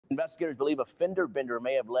Investigators believe a fender bender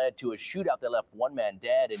may have led to a shootout that left one man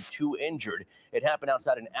dead and two injured. It happened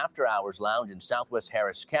outside an after-hours lounge in southwest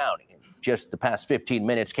Harris County. In just the past 15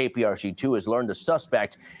 minutes, KPRC2 has learned the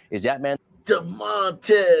suspect is that man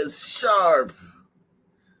DeMontez Sharp.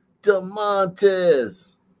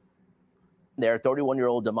 DeMontez. There,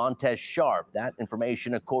 31-year-old DeMontez Sharp. That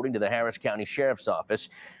information, according to the Harris County Sheriff's Office.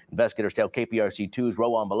 Investigators tell KPRC2's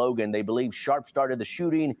Rowan Balogan they believe Sharp started the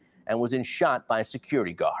shooting and was then shot by a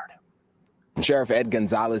security guard. Sheriff Ed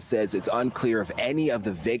Gonzalez says it's unclear if any of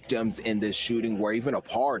the victims in this shooting were even a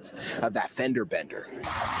part of that fender bender.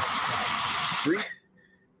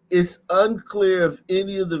 It's unclear if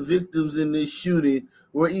any of the victims in this shooting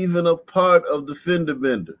were even a part of the fender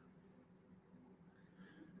bender.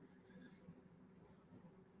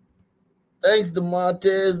 Thanks,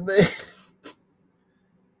 DeMontez, man.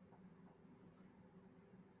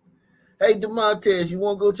 Hey, DeMontez, you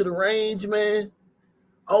want to go to the range, man?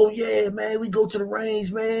 Oh, yeah, man, we go to the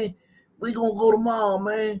range, man. We going to go tomorrow,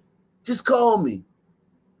 man. Just call me.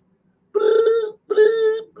 Bloop,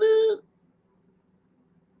 bloop, bloop.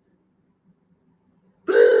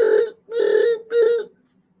 Bloop, bloop, bloop.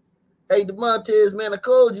 Hey, DeMontez, man, I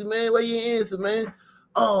called you, man. Why you ain't answer, man?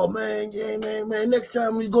 Oh, man, yeah, man. Next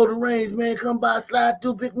time we go to the range, man, come by, slide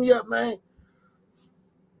through, pick me up, man.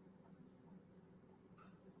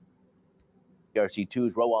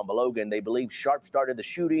 KPRC2's Rowan Balogan, they believe Sharp started the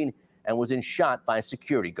shooting and was then shot by a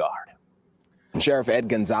security guard. Sheriff Ed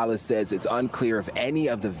Gonzalez says it's unclear if any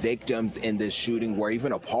of the victims in this shooting were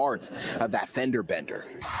even a part of that fender bender.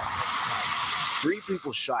 3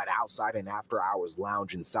 people shot outside an after-hours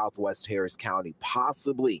lounge in southwest Harris County,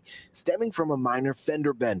 possibly stemming from a minor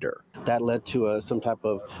fender bender. That led to some type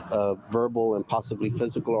of verbal and possibly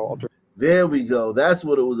physical altercation. There we go. That's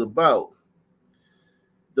what it was about.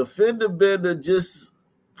 The fender bender just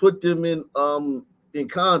put them in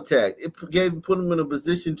contact. It put them in a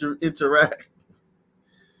position to interact.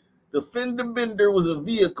 The fender bender was a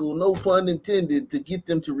vehicle, no pun intended, to get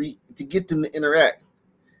them to interact.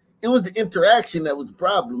 It was the interaction that was the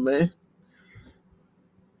problem, man.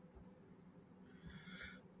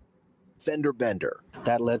 Fender bender.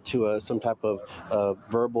 That led to some type of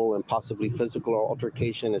verbal and possibly physical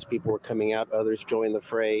altercation as people were coming out. Others joined the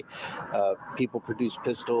fray. People produced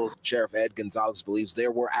pistols. Sheriff Ed Gonzalez believes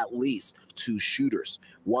there were at least 2 shooters.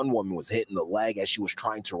 One woman was hit in the leg as she was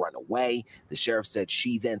trying to run away. The sheriff said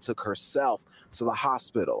she then took herself to the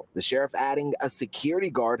hospital. The sheriff adding a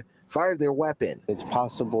security guard fired their weapon. It's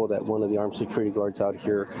possible that one of the armed security guards out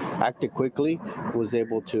here acted quickly, was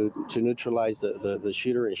able to neutralize the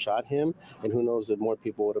shooter and shot him, and who knows if more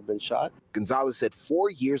people would have been shot. Gonzalez said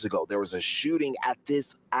 4 years ago there was a shooting at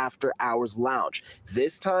this after-hours lounge.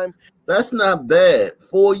 This time, that's not bad.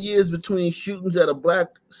 4 years between shootings at a black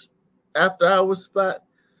after-hours spot.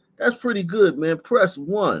 That's pretty good, man. Press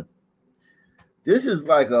 1. This is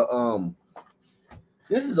like a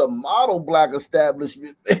this is a model black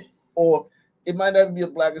establishment. Or it might not even be a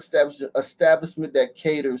black establishment that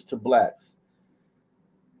caters to blacks.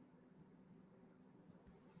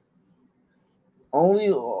 Only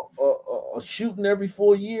a shooting every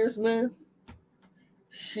 4 years, man.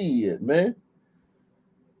 Shit, man.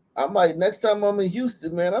 I might, next time I'm in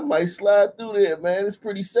Houston, man, I might slide through there, man. It's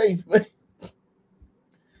pretty safe, man.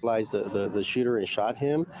 The shooter and shot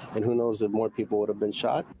him, and who knows if more people would have been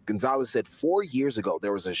shot. Gonzalez said 4 years ago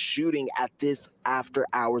there was a shooting at this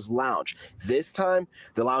after-hours lounge. This time,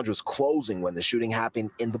 the lounge was closing when the shooting happened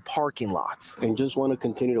in the parking lots. And just want to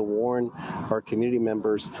continue to warn our community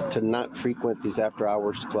members to not frequent these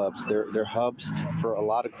after-hours clubs. They're hubs for a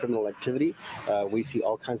lot of criminal activity. We see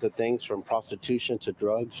all kinds of things from prostitution to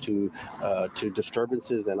drugs to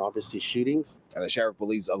disturbances and obviously shootings. And the sheriff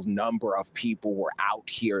believes a number of people were out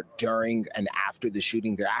here during and after the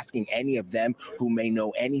shooting. They're asking any of them who may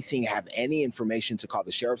know anything, have any information, to call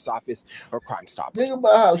the sheriff's office or Crime Stoppers. Think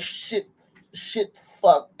about how shit,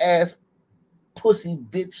 fuck, ass, pussy,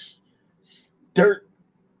 bitch, dirt,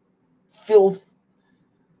 filth,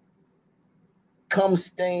 cum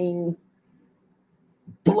stain,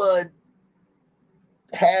 blood,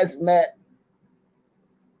 hazmat,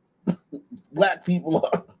 black people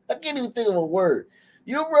are. I can't even think of a word.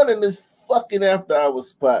 You're running this fucking after-hours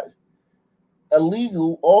spot.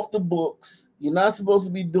 Illegal, off the books. You're not supposed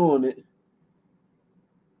to be doing it.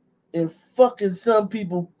 And fucking some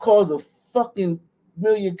people cause a fucking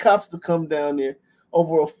million cops to come down there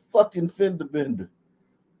over a fucking fender bender.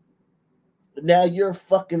 Now you're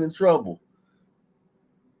fucking in trouble.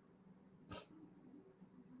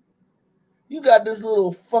 You got this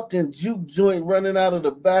little fucking juke joint running out of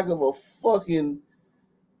the back of a fucking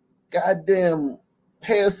goddamn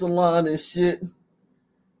hair salon and shit.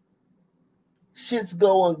 Shit's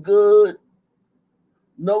going good.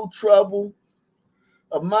 No trouble.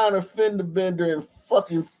 A minor fender bender and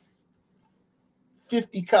fucking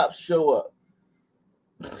 50 cops show up.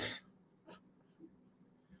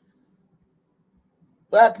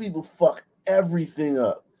 Black people fuck everything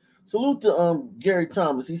up. Salute to Gary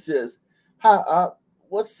Thomas. He says,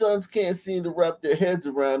 what sons can't seem to wrap their heads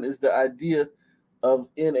around is the idea of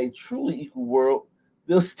in a truly equal world,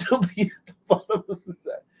 they'll still be at the bottom of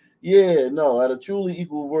society. Yeah, no, at a truly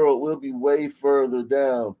equal world, we'll be way further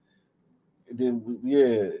down than,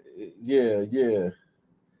 yeah,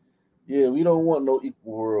 we don't want no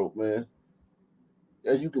equal world, man.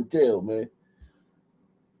 As you can tell, man.